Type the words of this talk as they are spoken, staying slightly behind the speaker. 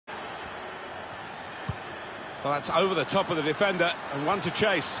Well, that's over the top of the defender and one to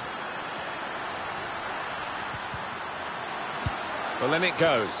chase. Well, then it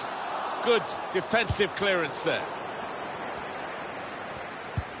goes. Good defensive clearance there.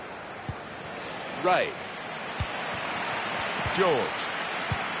 Ray. George.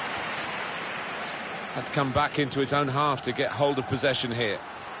 Had to come back into his own half to get hold of possession here.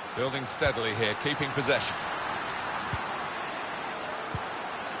 Building steadily here, keeping possession.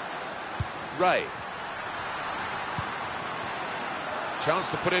 Ray. Chance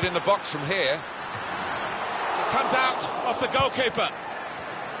to put it in the box from here. It comes out off the goalkeeper.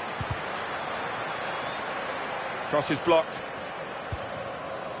 Cross is blocked.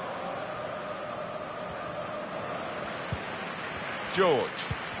 George.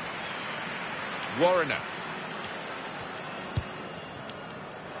 Warner.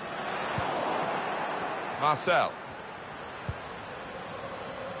 Marcel.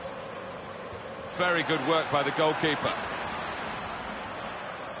 Very good work by the goalkeeper.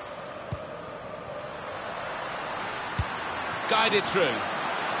 Guided through.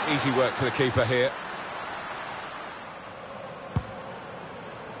 Easy work for the keeper here.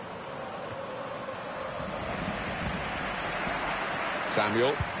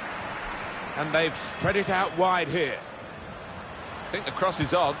 Samuel. And they've spread it out wide here. I think the cross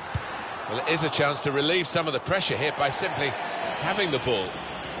is on. Well, it is a chance to relieve some of the pressure here by simply having the ball.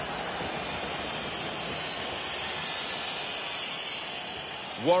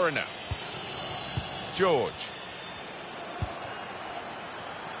 Warner. George.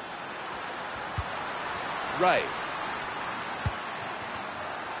 Ray.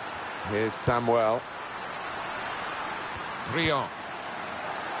 Here's Samuel. Briand.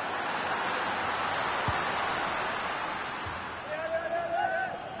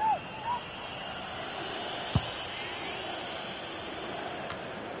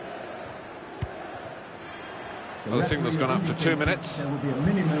 Well, the signal's gone up for 2 minutes. There will be a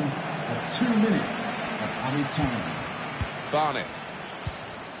minimum of 2 minutes of added time. Barnett.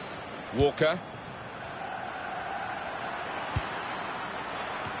 Walker.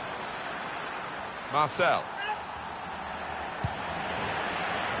 Marcel.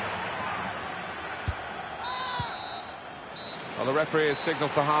 Well, the referee has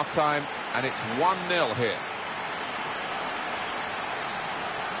signalled for half-time, and it's 1-0 here.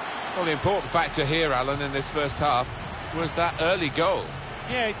 Well, the important factor here, Alan, in this first half was that early goal.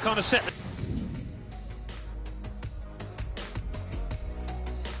 Yeah, it kind of set the...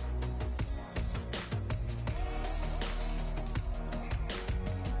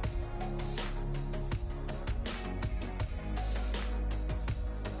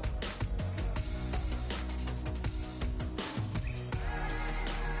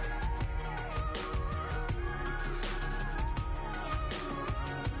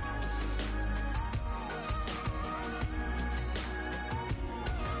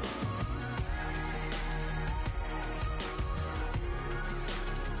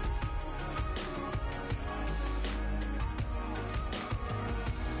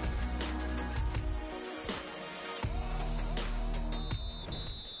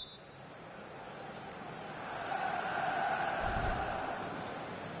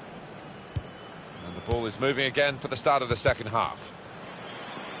 The ball is moving again for the start of the second half.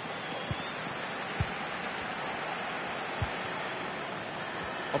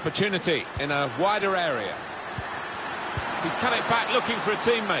 Opportunity in a wider area. He's cut it back looking for a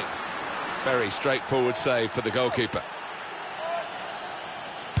teammate. Very straightforward save for the goalkeeper.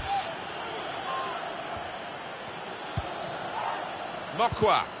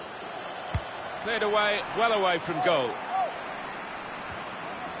 Mokwa. Cleared away, well away from goal.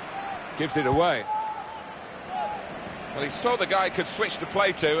 Gives it away. Well, he saw the guy could switch the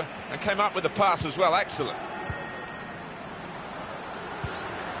play to and came up with the pass as well. Excellent.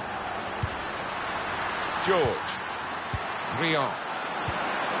 George. Briand.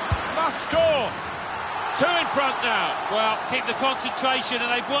 Must score. 2 in front now. Well, keep the concentration, and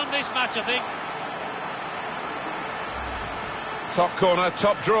they've won this match, I think. Top corner,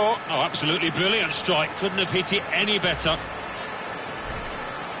 top draw. Oh, absolutely brilliant strike. Couldn't have hit it any better.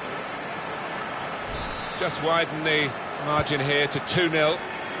 Just widen the margin here to 2-0.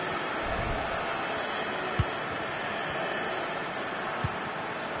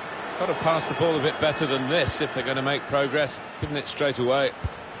 Got to pass the ball a bit better than this if they're going to make progress, giving it straight away.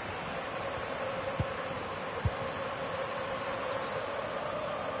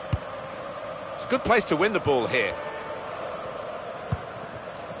 It's a good place to win the ball here.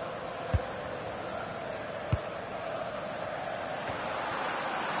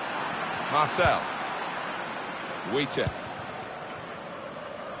 Marcel. Wheater.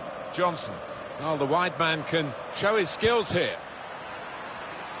 Johnson. Well, the wide man can show his skills here.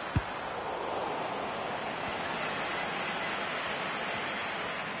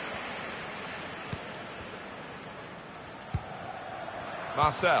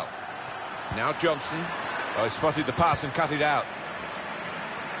 Marcel. Now Johnson. Oh, he spotted the pass and cut it out.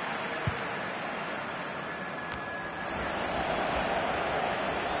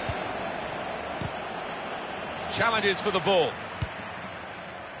 Challenges for the ball.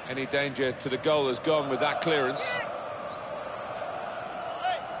 Any danger to the goal has gone with that clearance.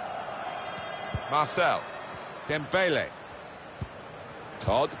 Marcel. Dembele.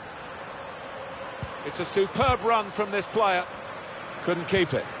 Todd. It's a superb run from this player. Couldn't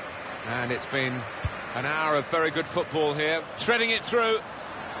keep it. And it's been an hour of very good football here. Threading it through.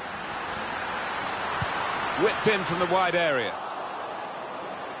 Whipped in from the wide area.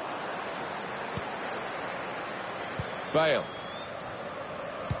 Bale.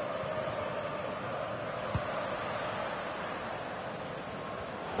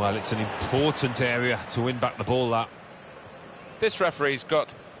 Well, it's an important area to win back the ball, that. This referee's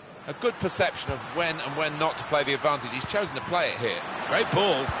got a good perception of when and when not to play the advantage. He's chosen to play it here. Great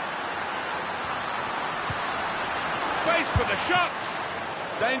ball. Space for the shot.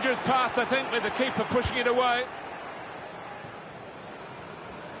 Dangerous pass, I think, with the keeper pushing it away.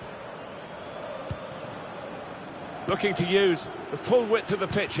 Looking to use the full width of the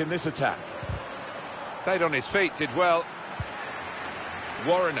pitch in this attack. Stayed on his feet, did well.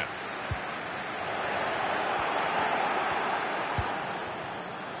 Warner.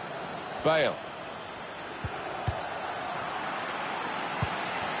 Bale.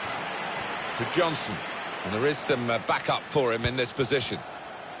 To Johnson. And there is some backup for him in this position.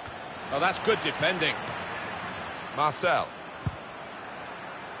 Oh, that's good defending. Marcel.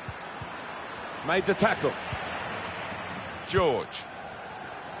 Made the tackle. George.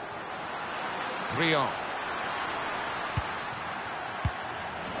 Briand.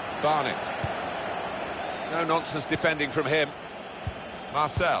 Barnett. No nonsense defending from him.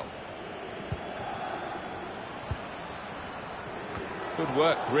 Marcel. Good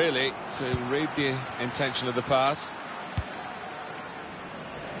work, really, to read the intention of the pass.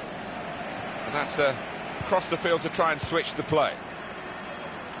 And that's across the field to try and switch the play.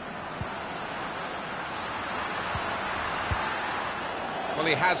 Well,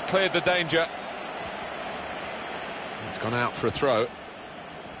 he has cleared the danger. It's gone out for a throw.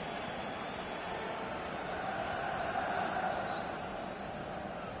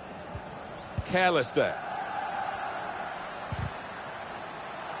 Careless there.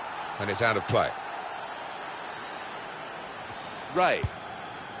 And it's out of play. Ray.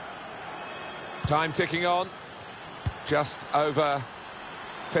 Time ticking on. Just over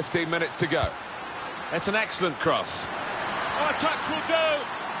 15 minutes to go. It's an excellent cross. Oh, a touch will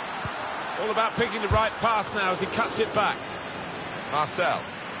do. All about picking the right pass now as he cuts it back. Marcel.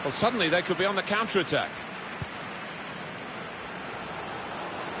 Well, suddenly they could be on the counter-attack.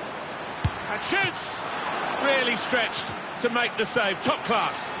 And shoots! Really stretched to make the save. Top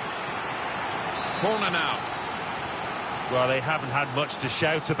class. Corner now. Well, they haven't had much to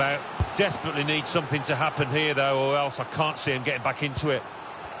shout about. Desperately need something to happen here, though, or else I can't see him getting back into it.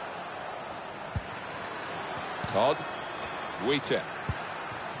 Todd. Wheater.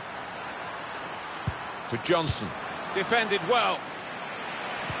 To Johnson. Defended well.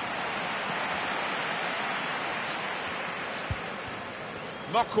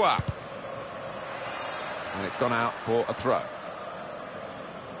 Mokwa. And it's gone out for a throw.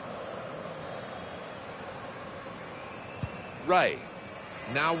 Ray.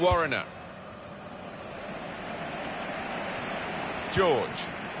 Now Warner. George.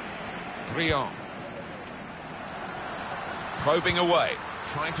 Briand. Probing away.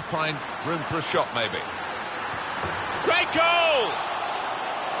 Trying to find room for a shot, maybe. Great goal!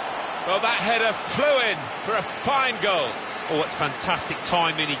 Well, that header flew in for a fine goal. Oh, it's fantastic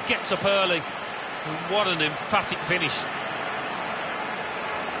timing. He gets up early. And what an emphatic finish.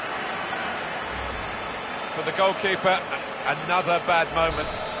 For the goalkeeper, another bad moment.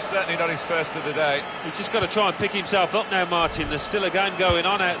 Certainly not his first of the day. He's just got to try and pick himself up now, Martin. There's still a game going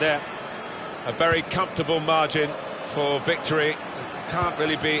on out there. A very comfortable margin for victory. Can't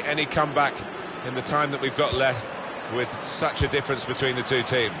really be any comeback in the time that we've got left with such a difference between the two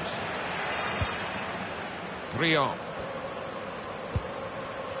teams. Briand.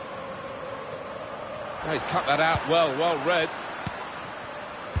 Oh, he's cut that out well read.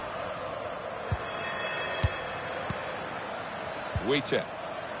 Wheater.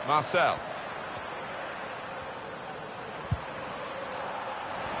 Marcel.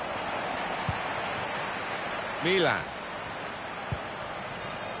 Milan.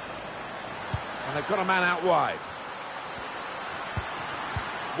 And they've got a man out wide.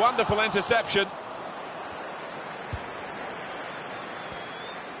 Wonderful interception.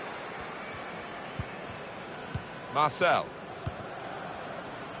 Marcel.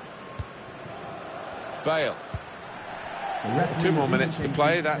 Bale. 2 more minutes to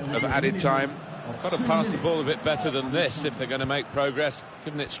play, that of added time. Got to pass the ball a bit better than this if they're going to make progress,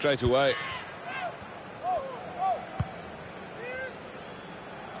 giving it straight away.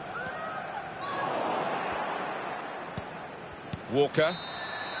 Walker.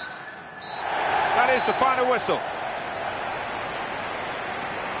 That is the final whistle.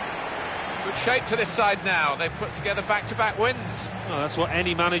 Good shape to this side now. They've put together back-to-back wins. Oh, that's what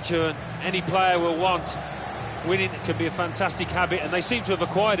any manager and any player will want. Winning can be a fantastic habit, and they seem to have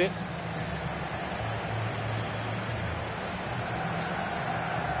acquired it.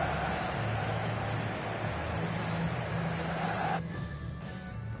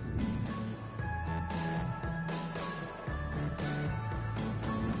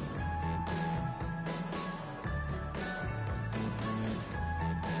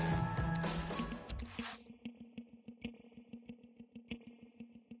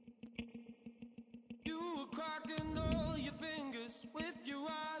 Cracking all your fingers with your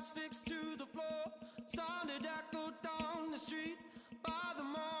eyes fixed to the floor. Sounded echo down the street by the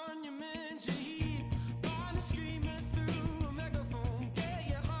monument you heed. Blind screaming through a megaphone. Get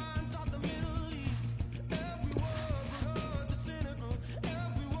your hands off the Middle East. Every word will hurt the cynical.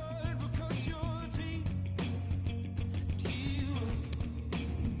 Every word will cut your teeth. You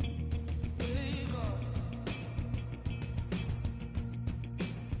wake up.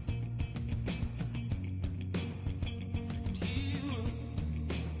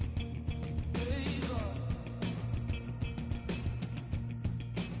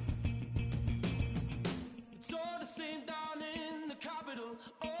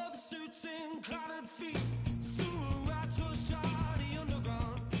 All the suits and clouded feet. Silhouettes will shoddy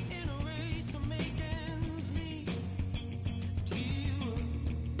underground in a race to make ends meet. You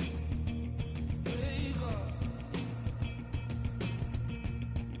wake up.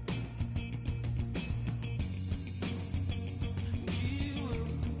 You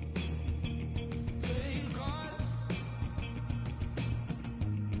wake up.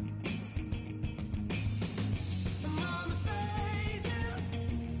 My mistake.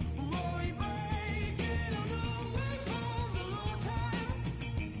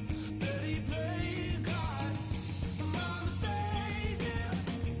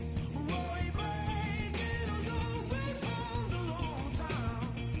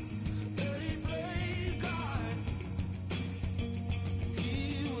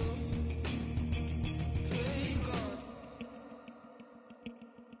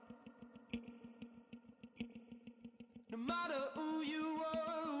 No matter who you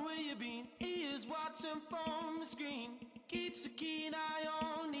are or where you've been, he is watching from the screen. Keeps a keen eye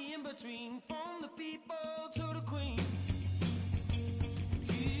on the in-between, from the people to the queen.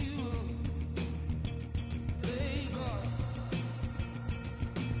 You wake up.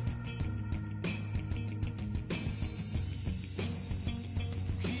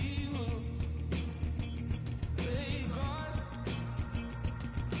 You wake up.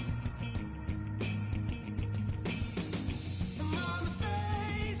 My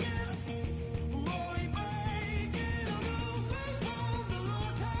mistake, worry breaking away from the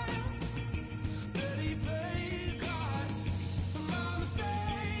long time.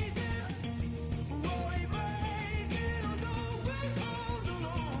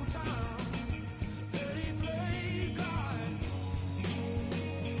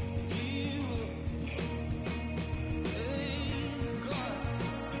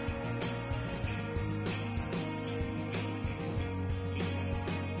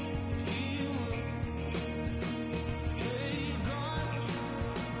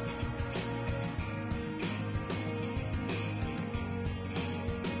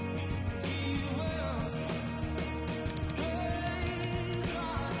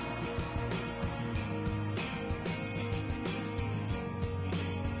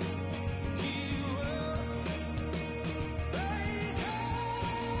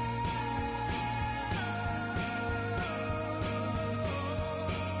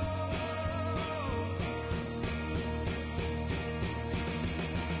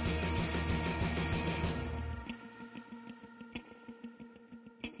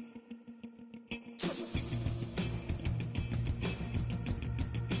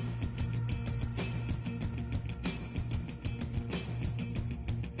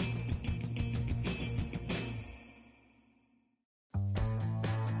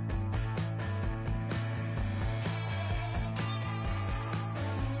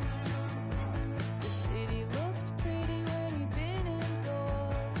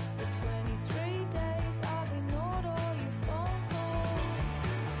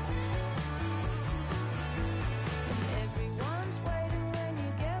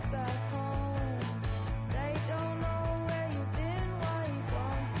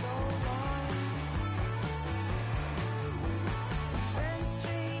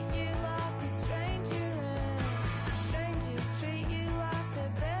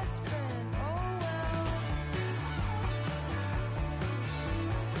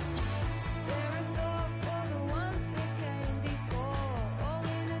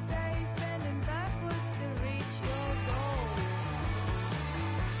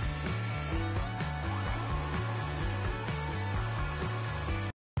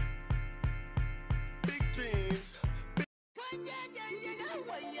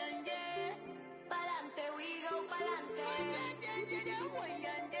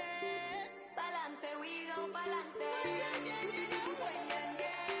 pa'lante, we go pa'lante.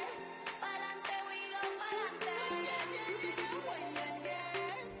 Pa'lante, we go pa'lante.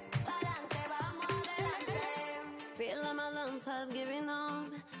 Pa'lante, vamos adelante. Feel like my lungs have given up.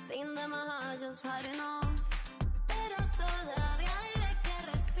 Think that my heart just had enough. Pero todavía hay de que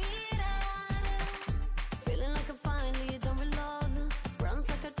respirar. Feeling like I'm finally done with love. Runs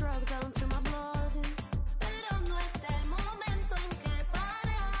like a drug down to my blood. Pero no es el momento en que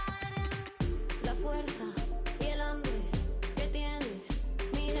parar. La fuerza y el hambre que tiene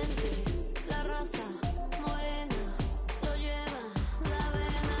mi gente. La raza morena lo lleva la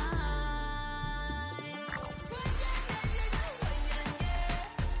vena.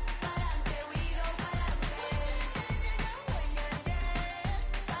 Pa'lante, we go pa'lante.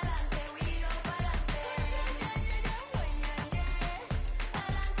 Pa'lante, we go pa'lante.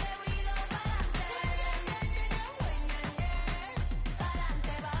 Pa'lante, we go pa'lante.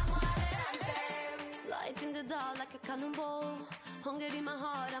 Pa'lante, vamos adelante. Light in the dark like a cannonball. Hunger in my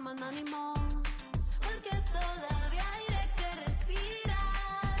heart, I'm an animal. Porque todavía hay de que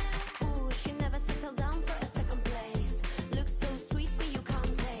respirar. Ooh, she never settled down for a second place. Looks so sweet, but you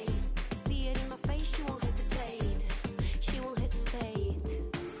can't taste. See it in my face, she won't hesitate. She won't hesitate.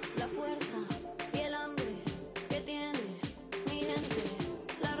 La fuerza y el hambre que tiene mi gente.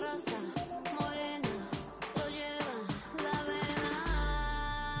 La raza morena lo lleva la vena.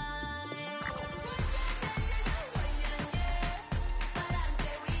 Pa'lante,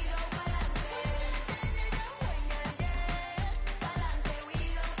 we go pa'lante. Pa'lante, we go pa'lante. Pa'lante, we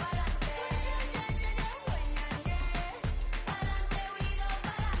go pa'lante. Pa'lante, vamos adelante. Pa'lante, we go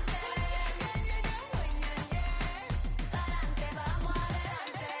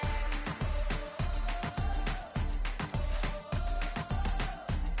pa'lante.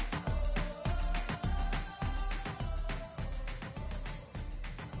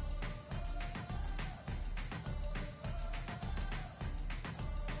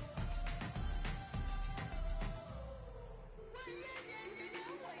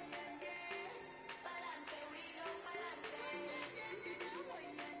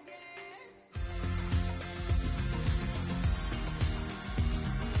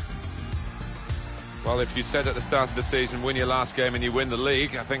 Well, if you said at the start of the season, win your last game and you win the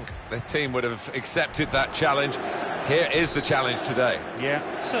league, I think the team would have accepted that challenge. Here is the challenge today. Yeah,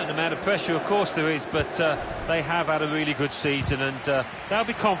 a certain amount of pressure, of course there is, but they have had a really good season and they'll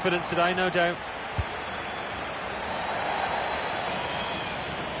be confident today, no doubt.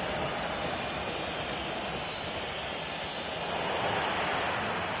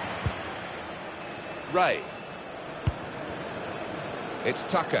 Ray. It's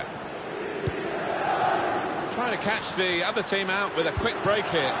Tucker. Trying to catch the other team out with a quick break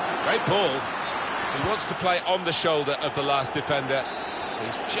here. Great ball. He wants to play on the shoulder of the last defender.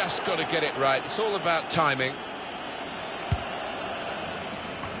 He's just got to get it right. It's all about timing.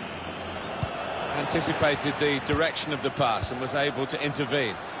 Anticipated the direction of the pass and was able to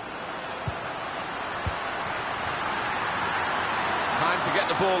intervene. Time to get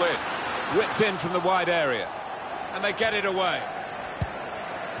the ball in. Whipped in from the wide area. And they get it away.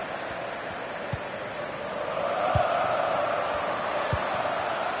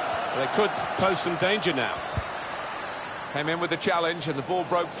 They could pose some danger now. Came in with the challenge and the ball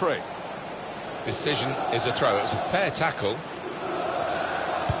broke free. Decision is a throw. It was a fair tackle.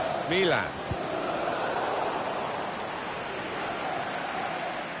 Milan.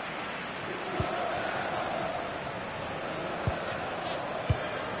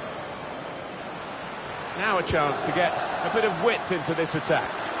 Now a chance to get a bit of width into this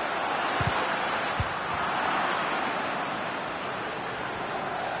attack.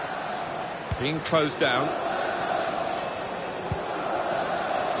 Being closed down.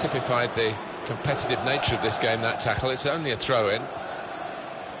 Typified the competitive nature of this game, that tackle. It's only a throw-in.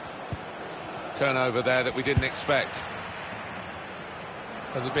 Turnover there that we didn't expect.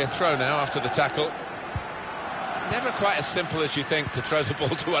 There'll be a throw now after the tackle. Never quite as simple as you think to throw the ball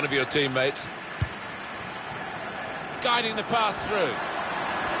to one of your teammates. Guiding the pass through.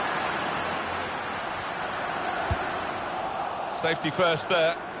 Safety first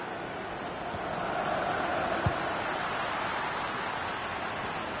there.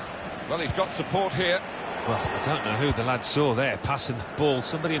 Well, he's got support here. Well, I don't know who the lad saw there passing the ball.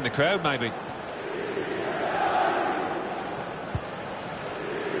 Somebody in the crowd, maybe.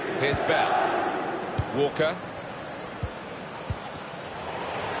 Here's Bell. Walker.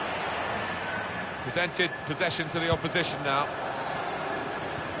 Presented possession to the opposition now.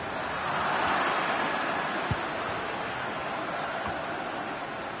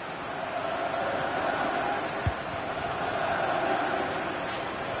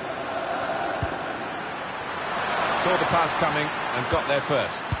 Saw the pass coming and got there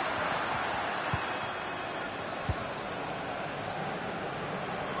first.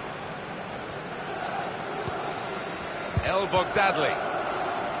 El Bogdadli.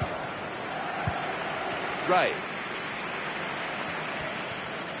 Ray.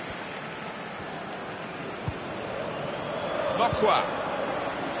 Mokwa.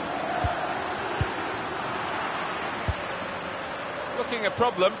 Looking a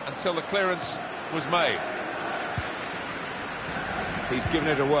problem until the clearance was made. He's given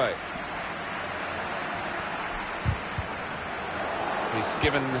it away. He's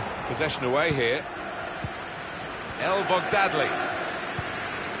given possession away here. El Bogdadli.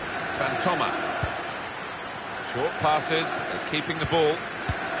 Fantoma. Short passes, but they're keeping the ball.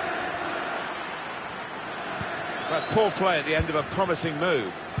 But poor play at the end of a promising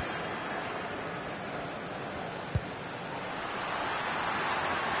move.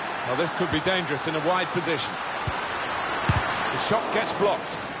 Well, this could be dangerous in a wide position. The shot gets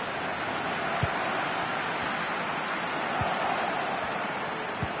blocked.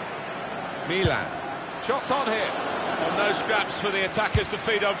 Milan. Shots on here. Well, no scraps for the attackers to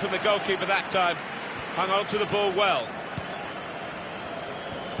feed on from the goalkeeper that time. Hung on to the ball well.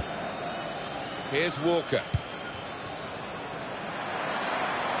 Here's Walker.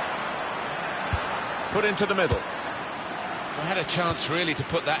 Put into the middle. Well, had a chance really to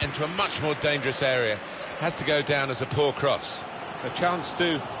put that into a much more dangerous area. Has to go down as a poor cross. A chance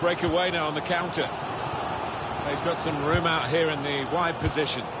to break away now on the counter. He's got some room out here in the wide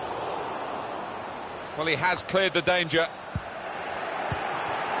position. Well, he has cleared the danger.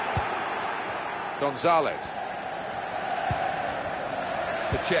 Gonzalez.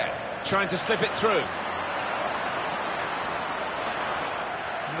 To Chet. Trying to slip it through.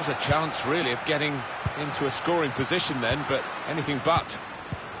 There's a chance, really, of getting into a scoring position then, but anything but.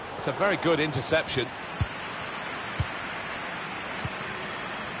 It's a very good interception.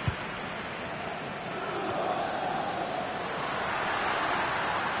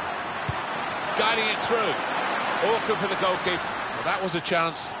 Guiding it through. Awkward for the goalkeeper. Well, that was a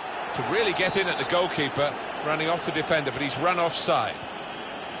chance to really get in at the goalkeeper, running off the defender, but he's run offside.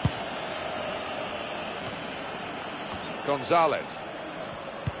 Gonzalez.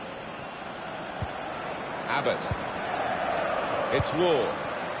 Abbott. It's Ward.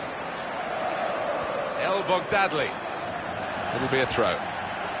 El Bogdadli. It'll be a throw.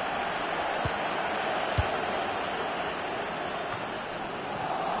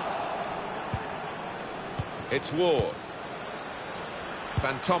 It's Ward.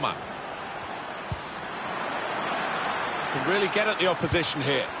 Fantoma. Can really get at the opposition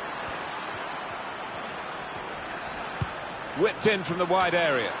here. Whipped in from the wide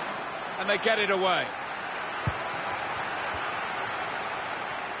area. And they get it away.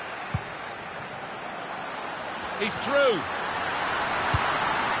 He's through.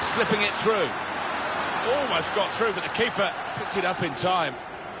 Slipping it through. Almost got through, but the keeper picked it up in time.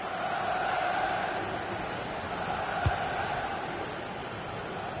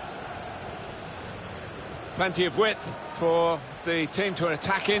 Plenty of width for the team to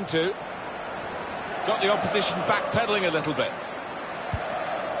attack into. Got the opposition backpedaling a little bit.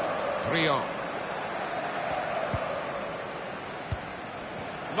 Briand.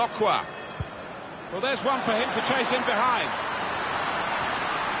 Mokwa. Well, there's one for him to chase in behind.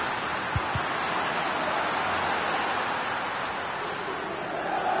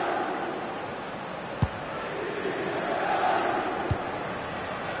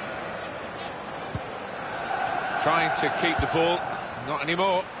 Trying to keep the ball, not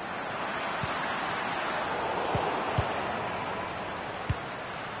anymore.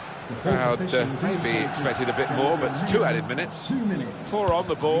 The Crowd fourth official is maybe indicated expected a bit that more, there but remain 2 added minutes. 2 minutes. 4 on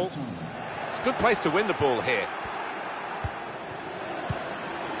the ball. of time. It's a good place to win the ball here.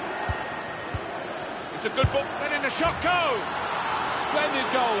 It's a good ball. Letting the shot go. Splendid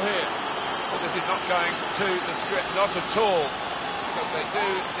goal here. But this is not going to the script, not at all. Because they do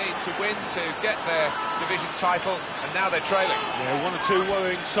need to win to get their division title, and now they're trailing. Yeah, 1 or 2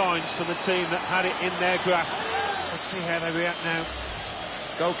 worrying signs for the team that had it in their grasp. Let's see how they react now.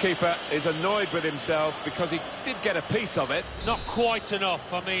 Goalkeeper is annoyed with himself because he did get a piece of it. Not quite enough.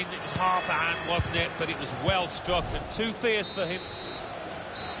 I mean, it was half a hand, wasn't it? But it was well struck and too fierce for him.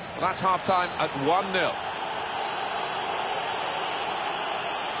 Well, that's half-time at 1-0.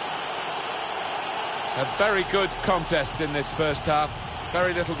 A very good contest in this first half.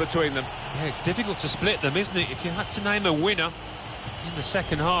 Very little between them. Yeah, it's difficult to split them, isn't it? If you had to name a winner in the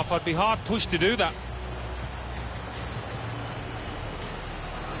second half, I'd be hard-pushed to do that.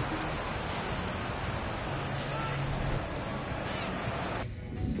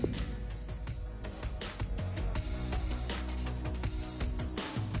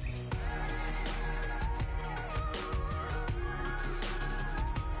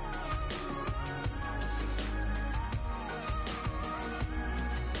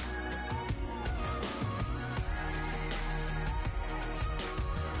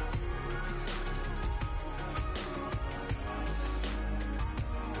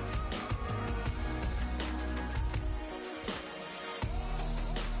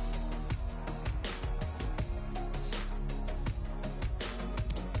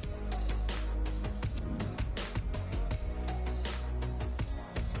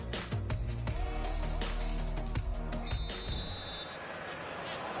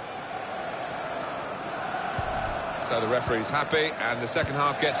 So the referee's happy, and the second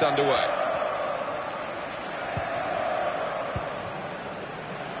half gets underway.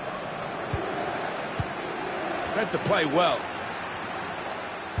 Read the play well.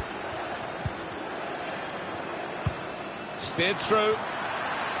 Steered through.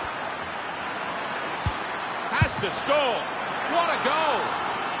 Has to score. What a goal!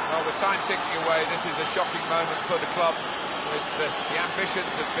 Well, with time ticking away, this is a shocking moment for the club, with the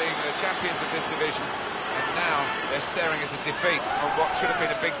ambitions of being the champions of this division, and now they're staring at a defeat on what should have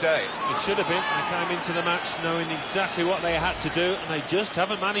been a big day. It should have been. They came into the match knowing exactly what they had to do, and they just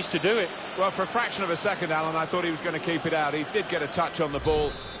haven't managed to do it. Well, for a fraction of a second, Alan, I thought he was going to keep it out. He did get a touch on the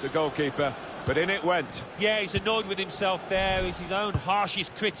ball, the goalkeeper, but in it went. Yeah, he's annoyed with himself there. He's his own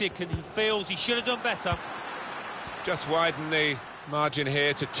harshest critic, and he feels he should have done better. Just widen the margin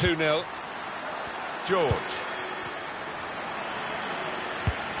here to 2-0. George.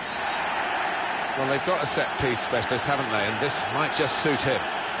 Well, they've got a set-piece specialist, haven't they? And this might just suit him.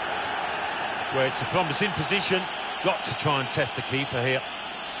 Well, it's a promising position. Got to try and test the keeper here.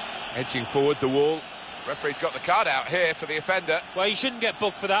 Edging forward the wall. Referee's got the card out here for the offender. Well, he shouldn't get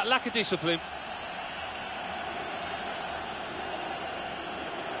booked for that. Lack of discipline.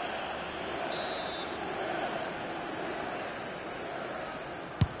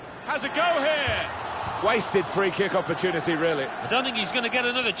 Has a go here. Wasted free kick opportunity, really. I don't think he's going to get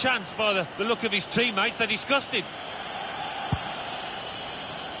another chance by the look of his teammates. They're disgusted.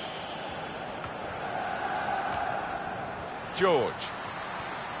 George.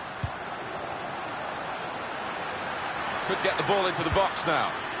 Could get the ball into the box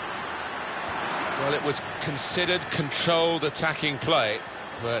now. Well, it was considered controlled attacking play,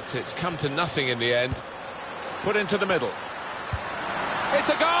 but it's come to nothing in the end. Put into the middle. It's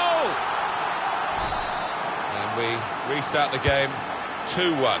a goal! And we restart the game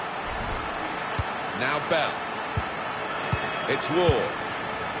 2-1. Now Bell. It's Ward.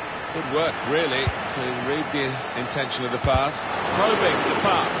 Good work, really, to read the intention of the pass. Probing the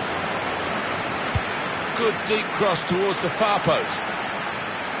pass. Good deep cross towards the far post.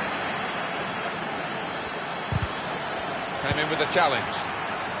 Came in with a challenge.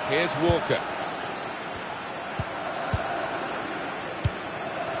 Here's Walker.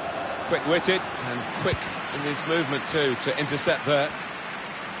 Quick-witted and quick in his movement too to intercept there.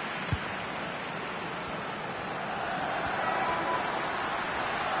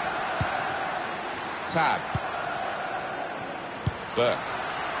 Tab. Burke.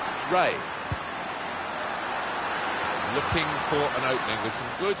 Ray. Looking for an opening with some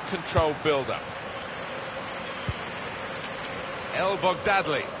good controlled build-up. El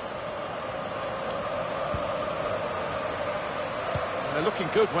Bogdadli. They're looking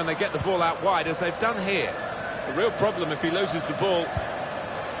good when they get the ball out wide, as they've done here. The real problem if he loses the ball.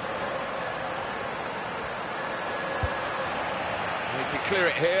 They can clear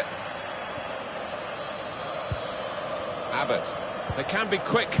it here. Abbott. They can be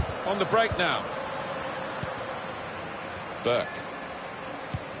quick on the break now. Burke.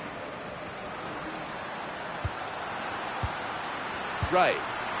 Ray.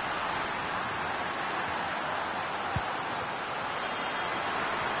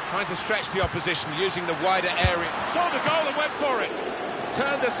 Trying to stretch the opposition using the wider area. Saw the goal and went for it.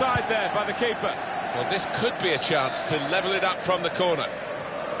 Turned aside there by the keeper. Well, this could be a chance to level it up from the corner.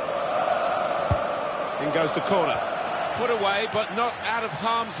 In goes the corner. Put away, but not out of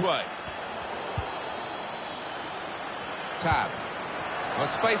harm's way. Tab. Well,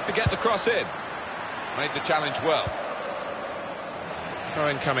 space to get the cross in. Made the challenge well.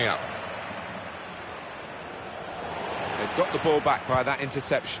 Throw-in coming up. They've got the ball back by that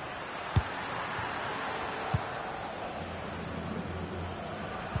interception.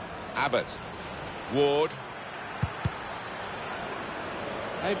 Abbott. Ward.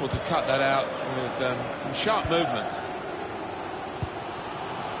 Able to cut that out with some sharp movement.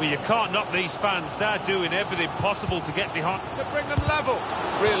 Well, you can't knock these fans. They're doing everything possible to get behind. To bring them level.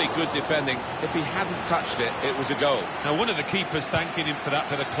 Really good defending. If he hadn't touched it, it was a goal. Now, one of the keepers thanking him for that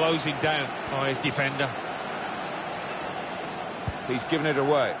bit of closing down by his defender. He's given it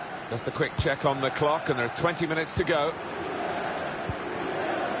away. Just a quick check on the clock, and there are 20 minutes to go.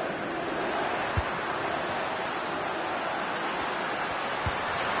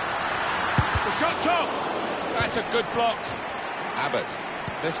 The shot's on! That's a good block. Abbott.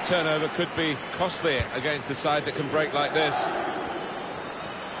 This turnover could be costly against a side that can break like this.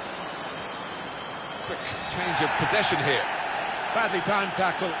 Quick change of possession here. Badly timed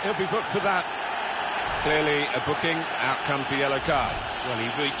tackle. He'll be booked for that. Clearly a booking. Out comes the yellow card. Well, he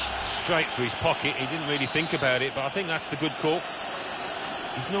reached straight for his pocket. He didn't really think about it, but I think that's the good call.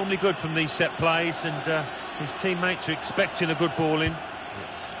 He's normally good from these set plays, and His teammates are expecting a good ball in.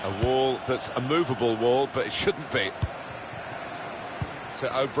 It's a wall that's a movable wall, but it shouldn't be.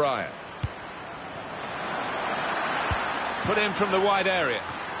 To O'Brien. Put in from the wide area.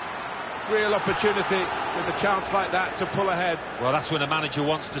 Real opportunity with a chance like that to pull ahead. Well, that's when a manager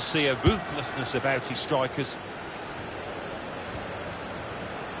wants to see a ruthlessness about his strikers.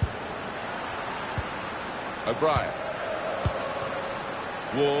 O'Brien.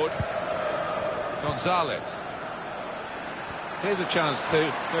 Ward. Gonzalez. Here's a chance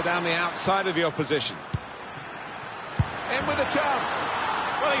to go down the outside of the opposition. In with a chance.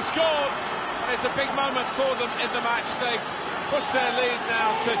 Well, he scored. And it's a big moment for them in the match. They've pushed their lead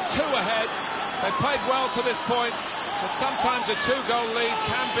now to 2 ahead. They've played well to this point, but sometimes a 2-goal lead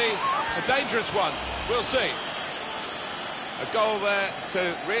can be a dangerous one. We'll see. A goal there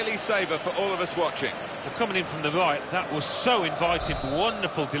to really savour for all of us watching. Well, coming in from the right, that was so inviting.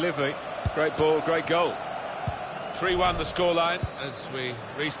 Wonderful delivery. Great ball, great goal. 3-1 the scoreline as we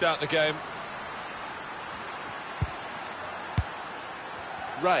restart the game.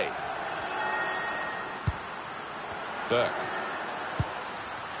 Ray. Burke.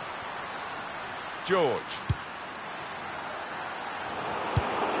 George.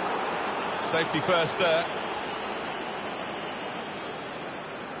 Safety first there.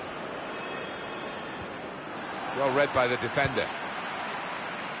 Well read by the defender.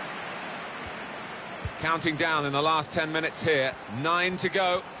 Counting down in the last 10 minutes here. 9 to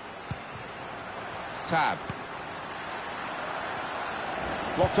go. Tab.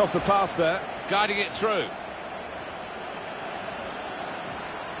 Blocked off the pass there. Guiding it through.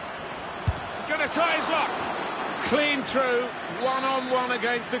 He's going to try his luck. Clean through. One-on-one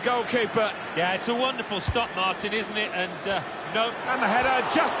against the goalkeeper. Yeah, it's a wonderful stop, Martin, isn't it? And no. And the header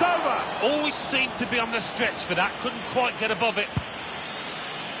just over. Always seemed to be on the stretch for that. Couldn't quite get above it.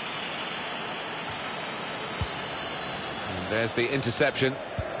 And there's the interception.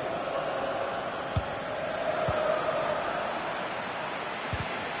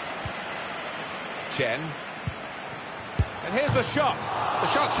 Chen. And here's the shot. The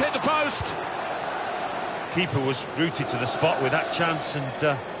shot's hit the post. Keeper was rooted to the spot with that chance,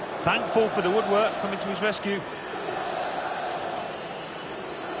 and thankful for the woodwork coming to his rescue.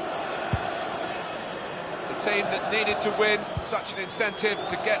 The team that needed to win, such an incentive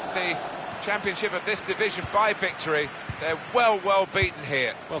to get the championship of this division by victory. They're well beaten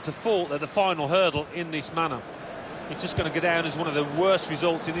here. Well, to fall at the final hurdle in this manner, it's just going to go down as one of the worst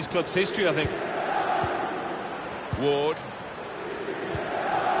results in this club's history, I think. Ward.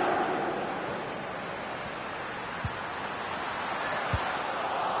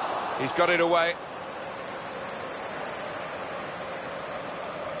 He's got it away.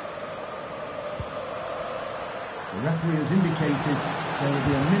 The referee has indicated there will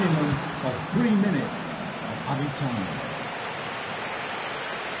be a minimum of 3 minutes of added time.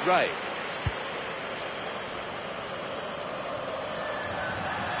 Ray.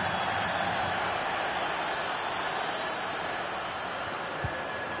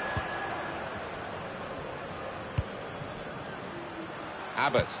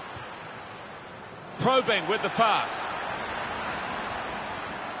 Abbott. Probing with the pass.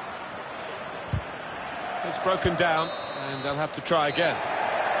 It's broken down, and they'll have to try again.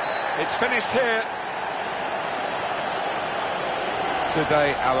 It's finished here.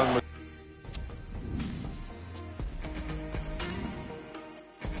 Today, Alan.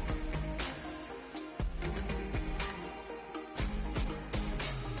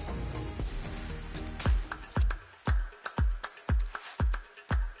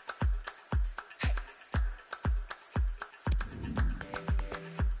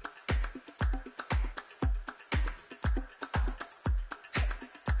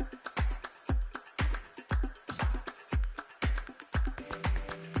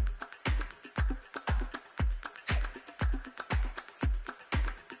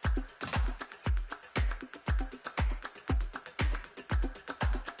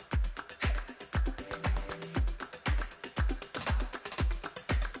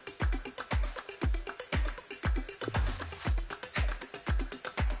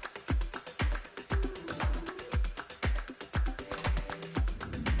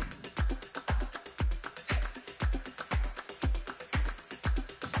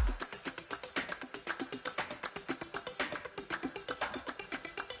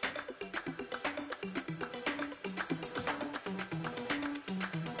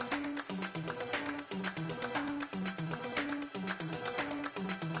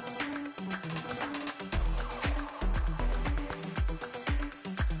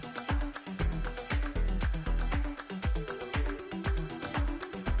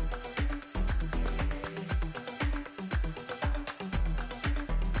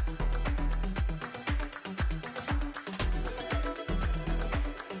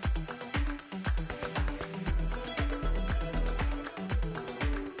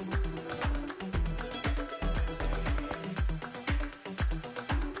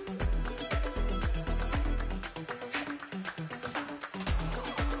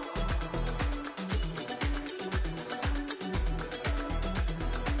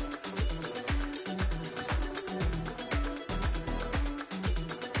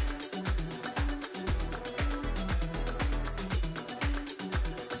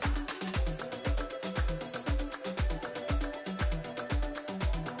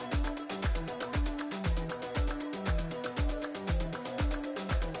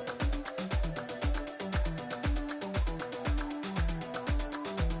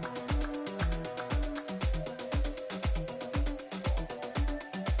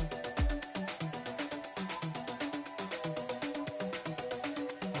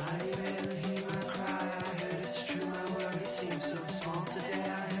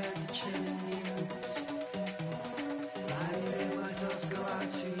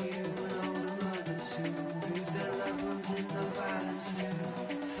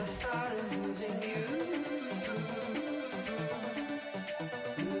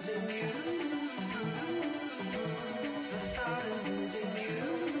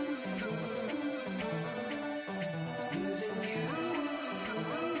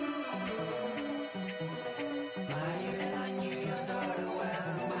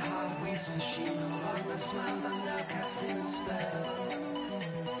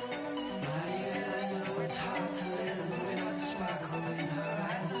 it's hard to live without the sparkle in her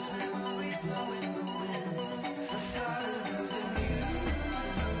eyes. As memories blow in the wind. It's the thought of losing you.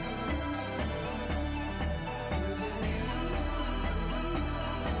 Losing you.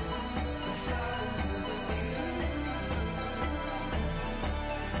 It's the thought of losing you.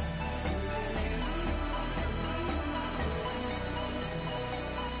 Losing you.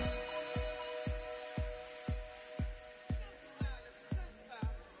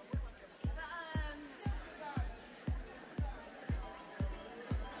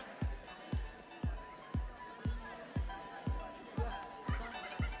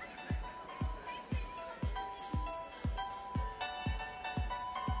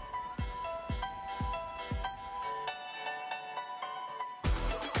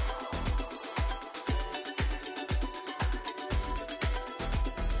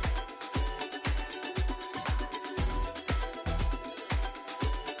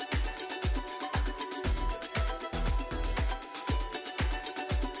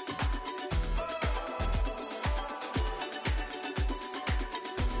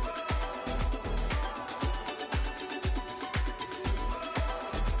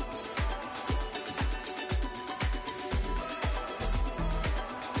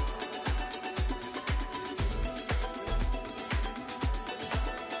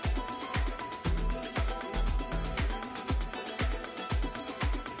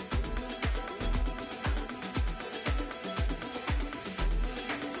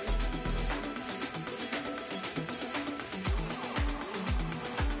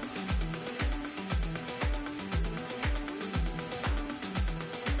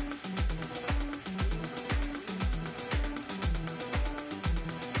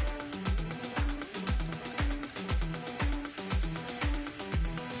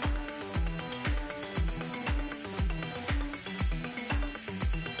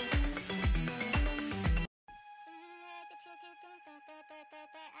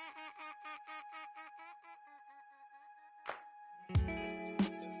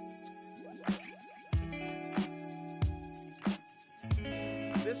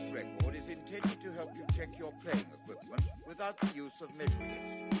 This record is intended to help you check your playing equipment without the use of measuring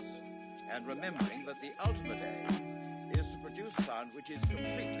instruments, and remembering that the ultimate aim is to produce sound which is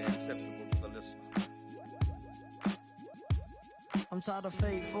completely acceptable to the listener. I'm tired of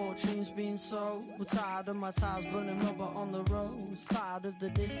fake fortunes being sold. We're tired of my tires burning rubber on the roads. Tired of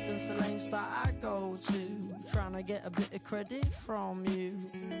the distance, the lengths that I go to. Trying to get a bit of credit from you.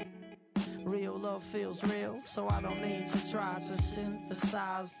 Real love feels real, so I don't need to try to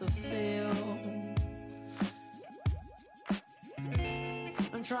synthesize the feel.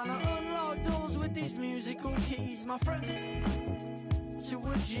 I'm trying to unlock doors with these musical keys. My friends to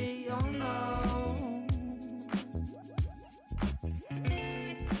a G, oh no.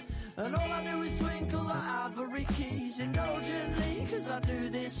 And all I do is twinkle the ivory keys indulgently, cause I do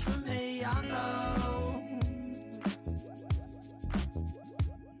this for me, I know.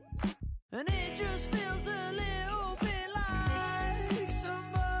 And it just feels a little bit like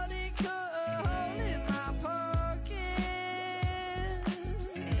somebody cut a hole in my pocket.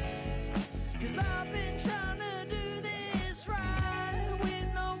 Cause I've been trying to do this right,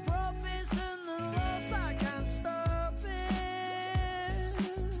 with no profits and the loss, I can't stop it.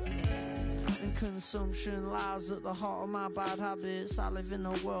 And consumption lies at the heart of my bad habits. I live in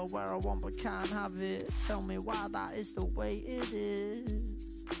a world where I want but can't have it. Tell me why that is the way it is.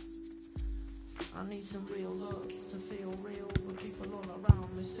 I need some real love to feel real, but people all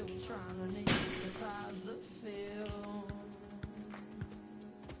around me still trying to need the ties that feel.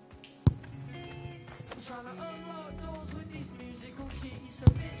 I'm trying to unlock doors with these musical keys.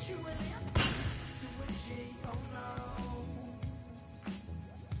 Habitually I'm to a G, oh no.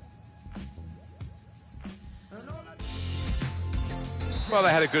 And all I Well,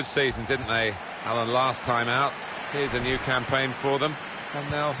 they had a good season, didn't they, Alan, last time out? Here's a new campaign for them, and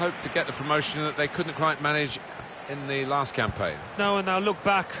they'll hope to get the promotion that they couldn't quite manage in the last campaign. No, and they'll look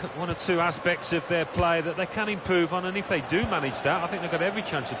back at one or two aspects of their play that they can improve on, and if they do manage that, I think they've got every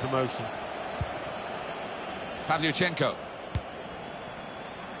chance of promotion. Pavlyuchenko.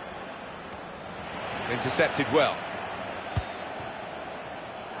 Intercepted well.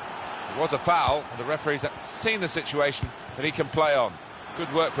 It was a foul, and the referee's seen the situation that he can play on.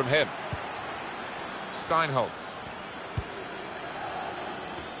 Good work from him. Steinholtz.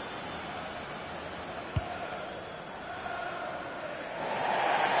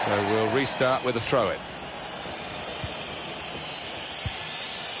 So we'll restart with a throw-in.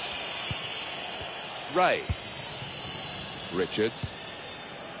 Ray. Richards.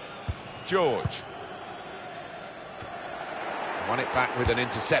 George. Won it back with an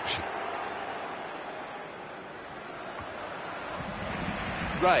interception.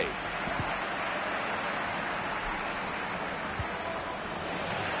 Ray.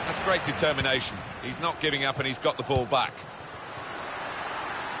 That's great determination. He's not giving up and he's got the ball back.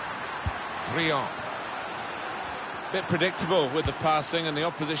 Briand. Bit predictable with the passing and the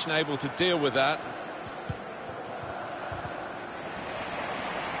opposition able to deal with that.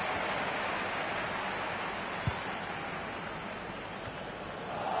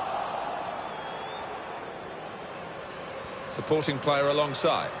 Supporting player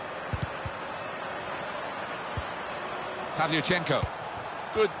alongside. Pavlyuchenko.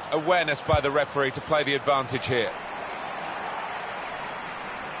 Good awareness by the referee to play the advantage here.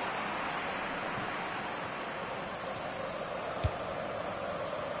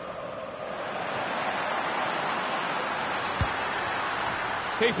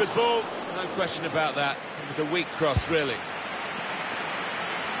 Keeper's ball, no question about that. It was a weak cross, really.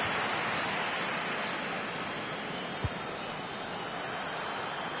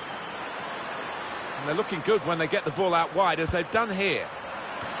 And they're looking good when they get the ball out wide, as they've done here.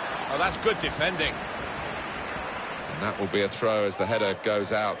 Oh, that's good defending. And that will be a throw as the header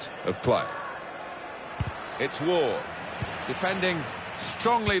goes out of play. It's Ward. Defending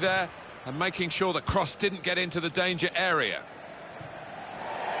strongly there and making sure the cross didn't get into the danger area.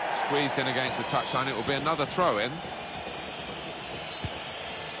 Squeezed in against the touchline, it will be another throw-in.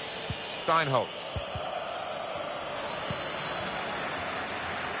 Steinholtz.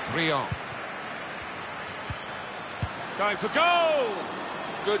 Briand. Going for goal!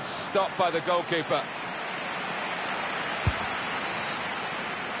 Good stop by the goalkeeper.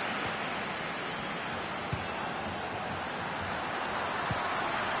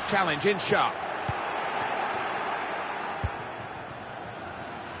 Challenge in sharp.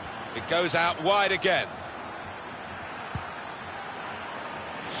 It goes out wide again.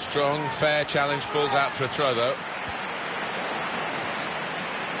 Strong, fair challenge, pulls out for a throw though.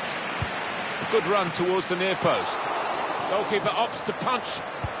 A good run towards the near post. Goalkeeper opts to punch.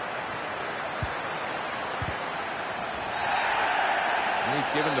 And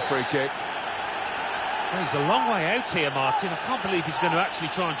he's given the free kick. Well, he's a long way out here, Martin. I can't believe he's going to actually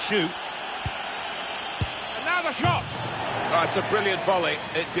try and shoot. And now the shot! Oh, it's a brilliant volley.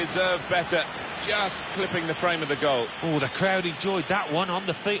 It deserved better. Just clipping the frame of the goal. Oh, the crowd enjoyed that one on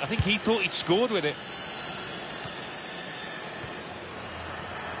the feet. I think he thought he'd scored with it.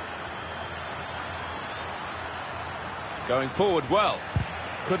 Going forward well.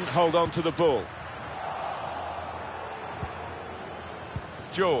 Couldn't hold on to the ball.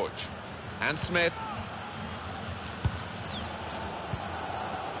 George. And Smith.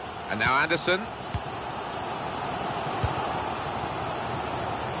 And now Anderson.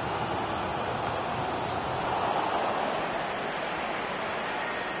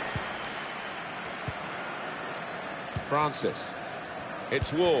 Francis.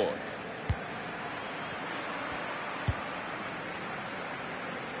 It's Ward.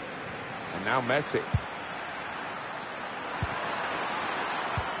 And now Messi.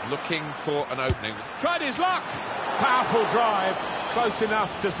 Looking for an opening. Tried his luck! Powerful drive. Close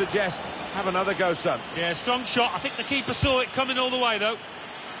enough to suggest, have another go, son. Yeah, strong shot. I think the keeper saw it coming all the way, though.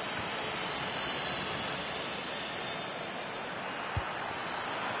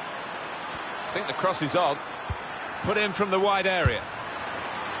 I think the cross is on. Put in from the wide area.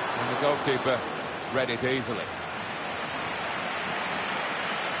 And the goalkeeper read it easily.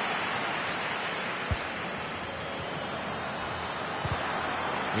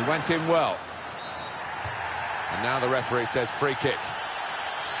 He went in well. And now the referee says free kick.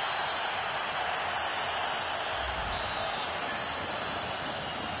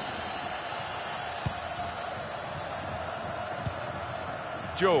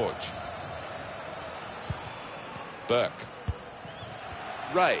 George. Burke.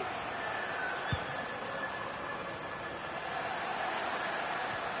 Ray.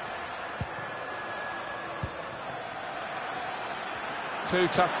 Too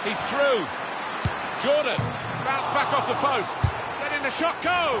tough. He's through. Jordan. Bounce back off the post. Letting the shot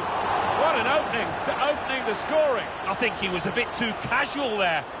go. What an opening to opening the scoring. I think he was a bit too casual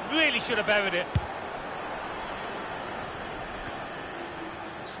there. Really should have buried it.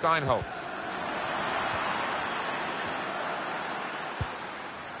 Steinholtz.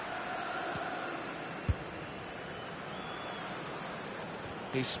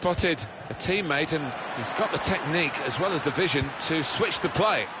 He's spotted a teammate and he's got the technique as well as the vision to switch the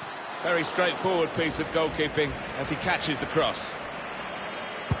play. Very straightforward piece of goalkeeping as he catches the cross.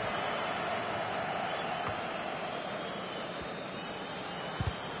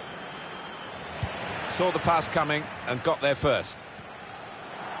 Saw the pass coming and got there first.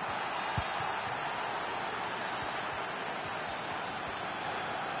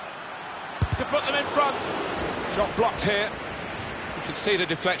 to put them in front. Shot blocked here. You can see the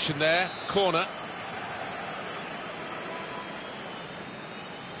deflection there. Corner.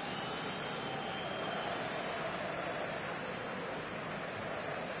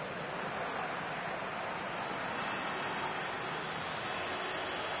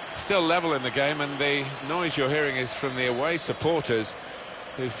 Still level in the game, and the noise you're hearing is from the away supporters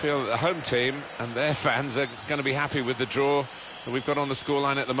who feel that the home team and their fans are going to be happy with the draw that we've got on the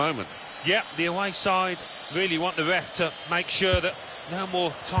scoreline at the moment. Yeah, the away side really want the ref to make sure that no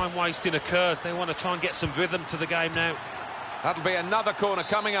more time wasting occurs. They want to try and get some rhythm to the game now. That'll be another corner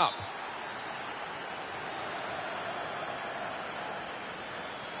coming up.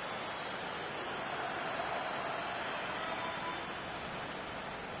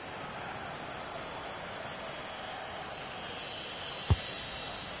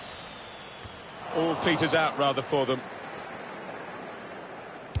 All peters out rather for them.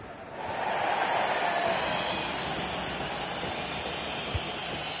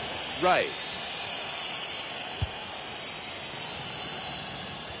 Ray.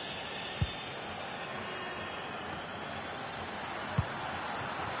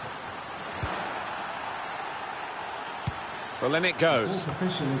 Well, then it goes.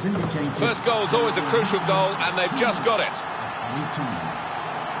 First goal's always a crucial goal, and they've just got it. 18.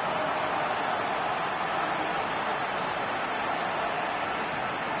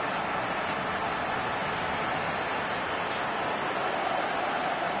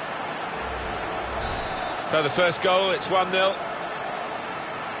 So the first goal, it's 1-0.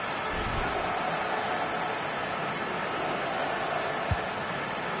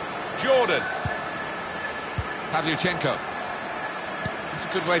 Jordan. Pavlyuchenko. It's a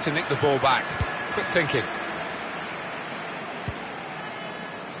good way to nick the ball back. Quick thinking.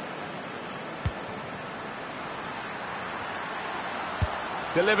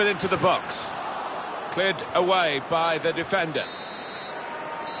 Delivered into the box. Cleared away by the defender.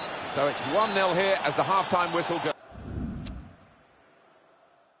 So it's 1-0 here as the half-time whistle goes.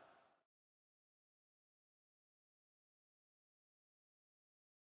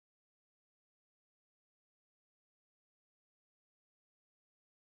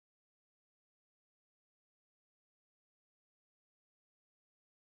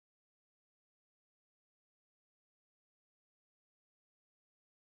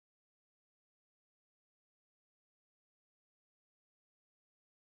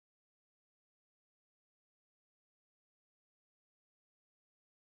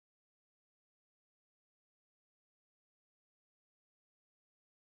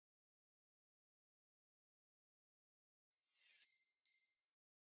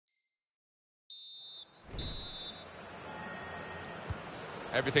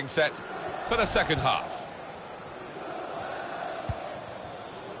 Everything set for the second half.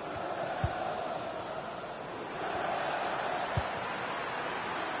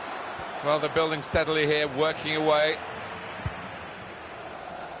 Well, they're building steadily here, working away.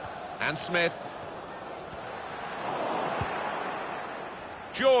 And Smith.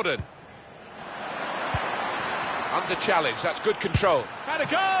 Jordan. Under challenge, that's good control. Had a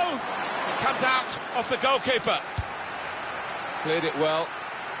go! It comes out off the goalkeeper. Cleared it well.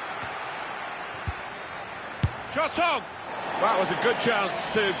 Shot on! That was a good chance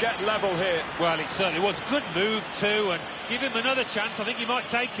to get level here. Well, it certainly was. Good move too, and give him another chance. I think he might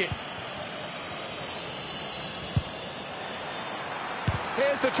take it.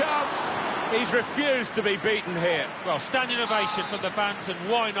 Here's the chance. He's refused to be beaten here. Well, standing ovation from the fans, and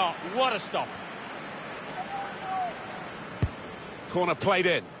why not? What a stop. Corner played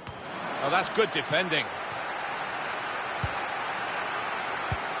in. Oh, that's good defending.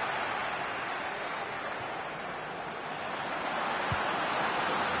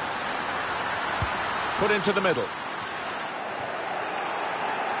 Put into the middle.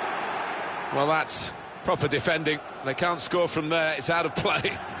 Well, that's proper defending. They can't score from there. It's out of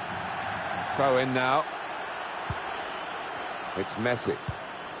play. Throw in now. It's Messi.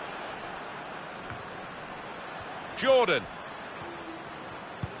 Jordan.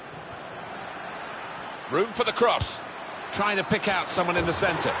 Room for the cross. Trying to pick out someone in the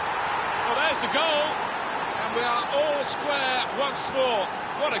centre. Oh, there's the goal. And we are all square once more.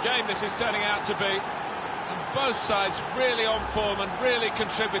 What a game this is turning out to be. And both sides really on form and really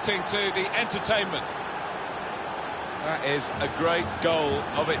contributing to the entertainment. That is a great goal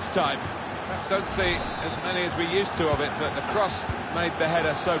of its type. Perhaps don't see as many as we used to of it, but the cross made the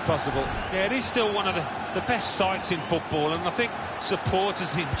header so possible. Yeah, it is still one of the best sights in football, and I think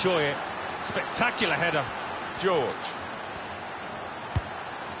supporters enjoy it. Spectacular header. George.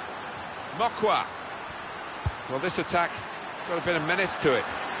 Mokwa. Well, this attack has got a bit of menace to it.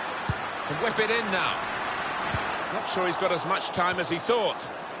 Can whip it in now. Not sure he's got as much time as he thought.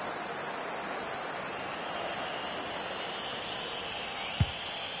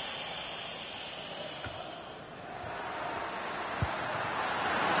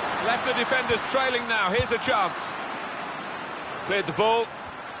 Left the defenders trailing now. Here's a chance. Cleared the ball.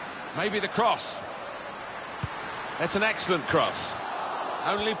 Maybe the cross. That's an excellent cross.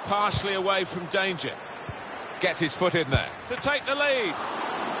 Only partially away from danger. Gets his foot in there to take the lead.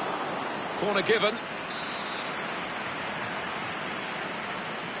 Corner given.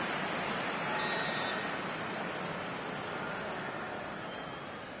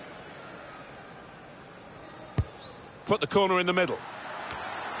 Put the corner in the middle.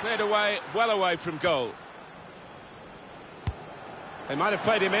 Cleared away, well away from goal. They might have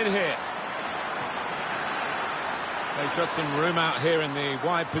played him in here. He's got some room out here in the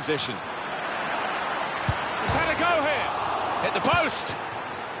wide position. He's had a go here. Hit the post.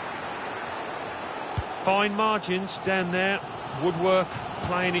 Fine margins down there. Woodwork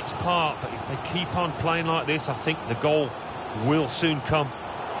playing its part, but if they keep on playing like this, I think the goal will soon come.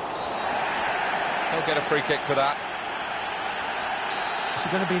 They'll get a free kick for that. Is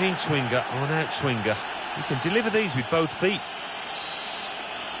it going to be an in-swinger or an out-swinger? You can deliver these with both feet.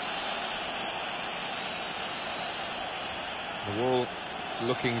 The wall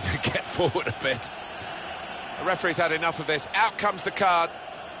looking to get forward a bit. The referee's had enough of this. Out comes the card.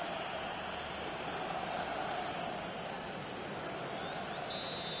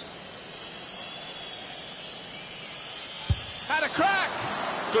 Had a crack!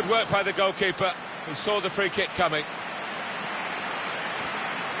 Good work by the goalkeeper, who saw the free kick coming.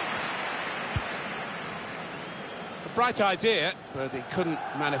 A bright idea, but he couldn't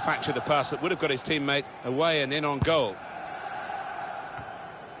manufacture the pass that would have got his teammate away and in on goal.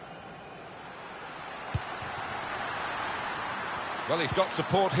 Well, he's got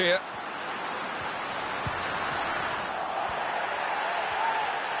support here.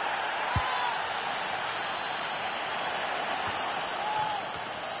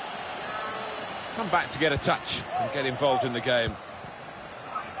 Come back to get a touch and get involved in the game.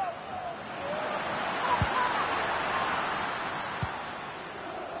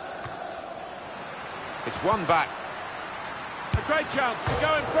 It's one back. A great chance to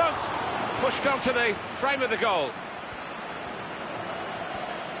go in front. Pushed onto the frame of the goal.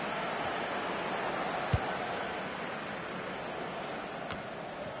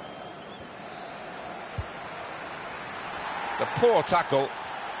 The poor tackle,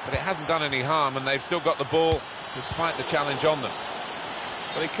 but it hasn't done any harm, and they've still got the ball despite the challenge on them.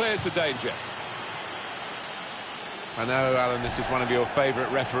 But he clears the danger. I know, Alan, this is one of your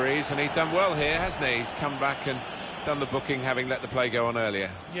favourite referees, and he's done well here, hasn't he? He's come back and done the booking, having let the play go on earlier.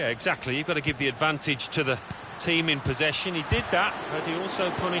 Yeah, exactly. You've got to give the advantage to the team in possession. He did that, but he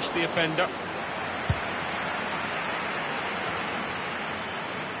also punished the offender.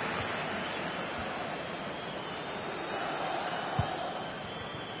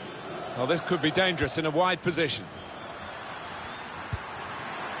 Well, this could be dangerous in a wide position.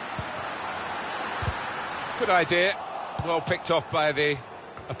 Good idea. Well picked off by the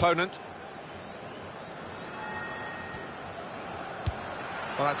opponent.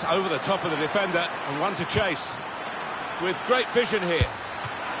 Well, that's over the top of the defender and one to chase. With great vision here.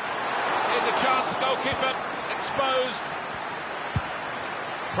 Here's a chance, goalkeeper exposed.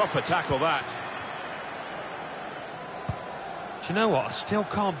 Proper tackle, that. Do you know what? I still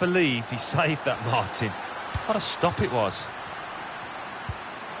can't believe he saved that, Martin. What a stop it was.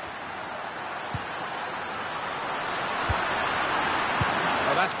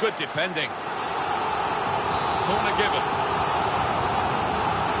 Oh, that's good defending. Corner given.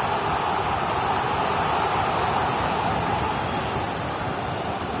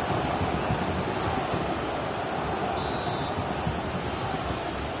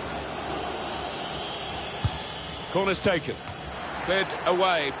 Corner's taken. Cleared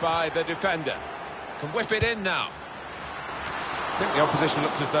away by the defender. Can whip it in now. I think the opposition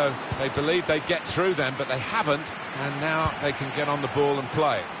looks as though they believed they'd get through them, but they haven't, and now they can get on the ball and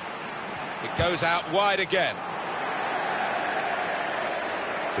play. It goes out wide again.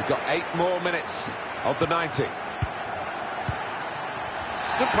 We've got 8 more minutes of the 90. It's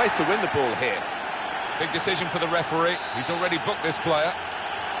a good place to win the ball here. Big decision for the referee. He's already booked this player.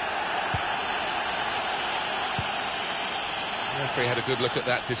 The referee had a good look at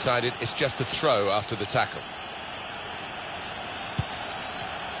that, decided it's just a throw after the tackle.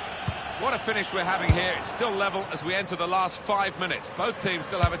 What a finish we're having here. It's still level as we enter the last 5 minutes. Both teams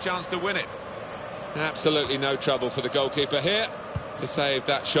still have a chance to win it. Absolutely no trouble for the goalkeeper here to save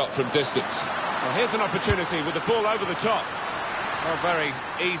that shot from distance. Well, here's an opportunity with the ball over the top. Oh, very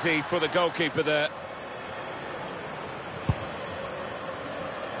easy for the goalkeeper there.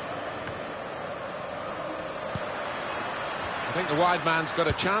 I think the wide man's got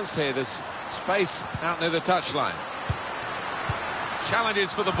a chance here. There's space out near the touchline.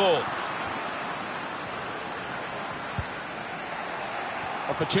 Challenges for the ball.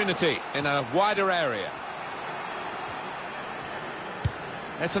 Opportunity in a wider area.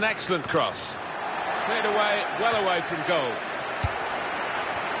 It's an excellent cross. Cleared away, well away from goal.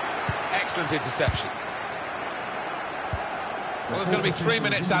 Excellent interception. Well, there's going to be 3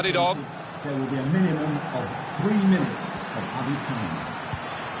 minutes added on. There will be a minimum of 3 minutes of added time.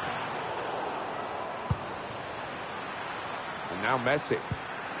 And now Messi.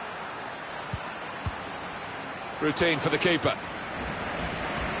 Routine for the keeper.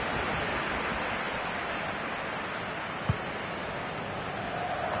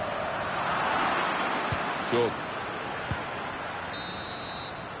 Jordan.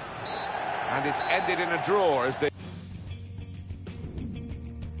 And it's ended in a draw as they...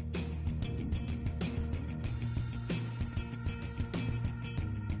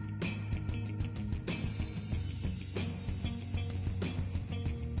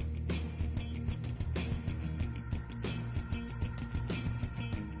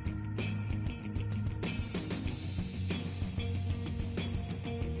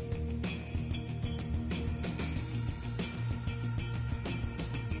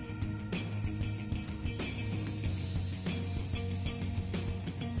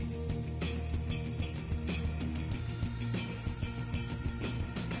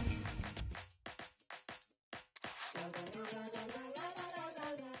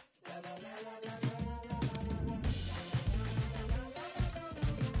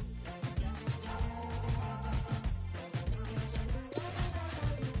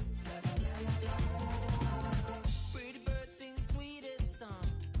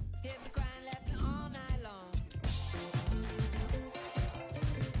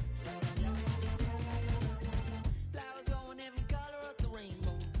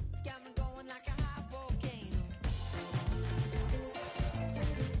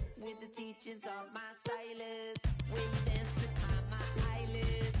 Of my silence, when you dance behind my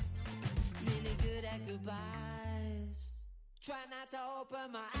eyelids, really good at goodbyes. Try not to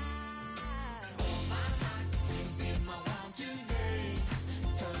open my eyes. Oh my, you be my one today.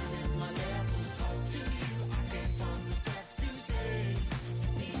 Turning my levels up to you. I came from the depths to say,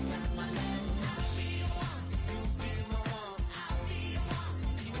 deep down my level. I'll be your one, you'll be my one. I'll be your one,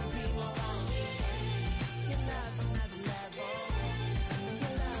 you'll be my one today. Your love's another level.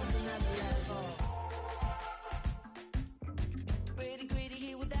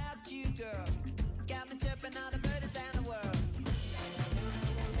 Girl, got me jumping all the birdies down the world.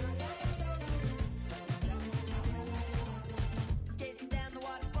 Chasing down the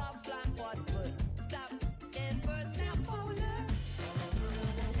waterfall, flying 40 foot. Stop and first now forward.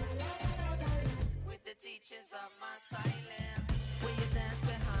 With the teachings of my silence, will you dance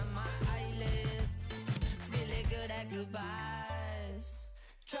behind my eyelids? Really good at goodbyes.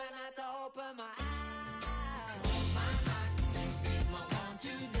 Try not to open my eyes.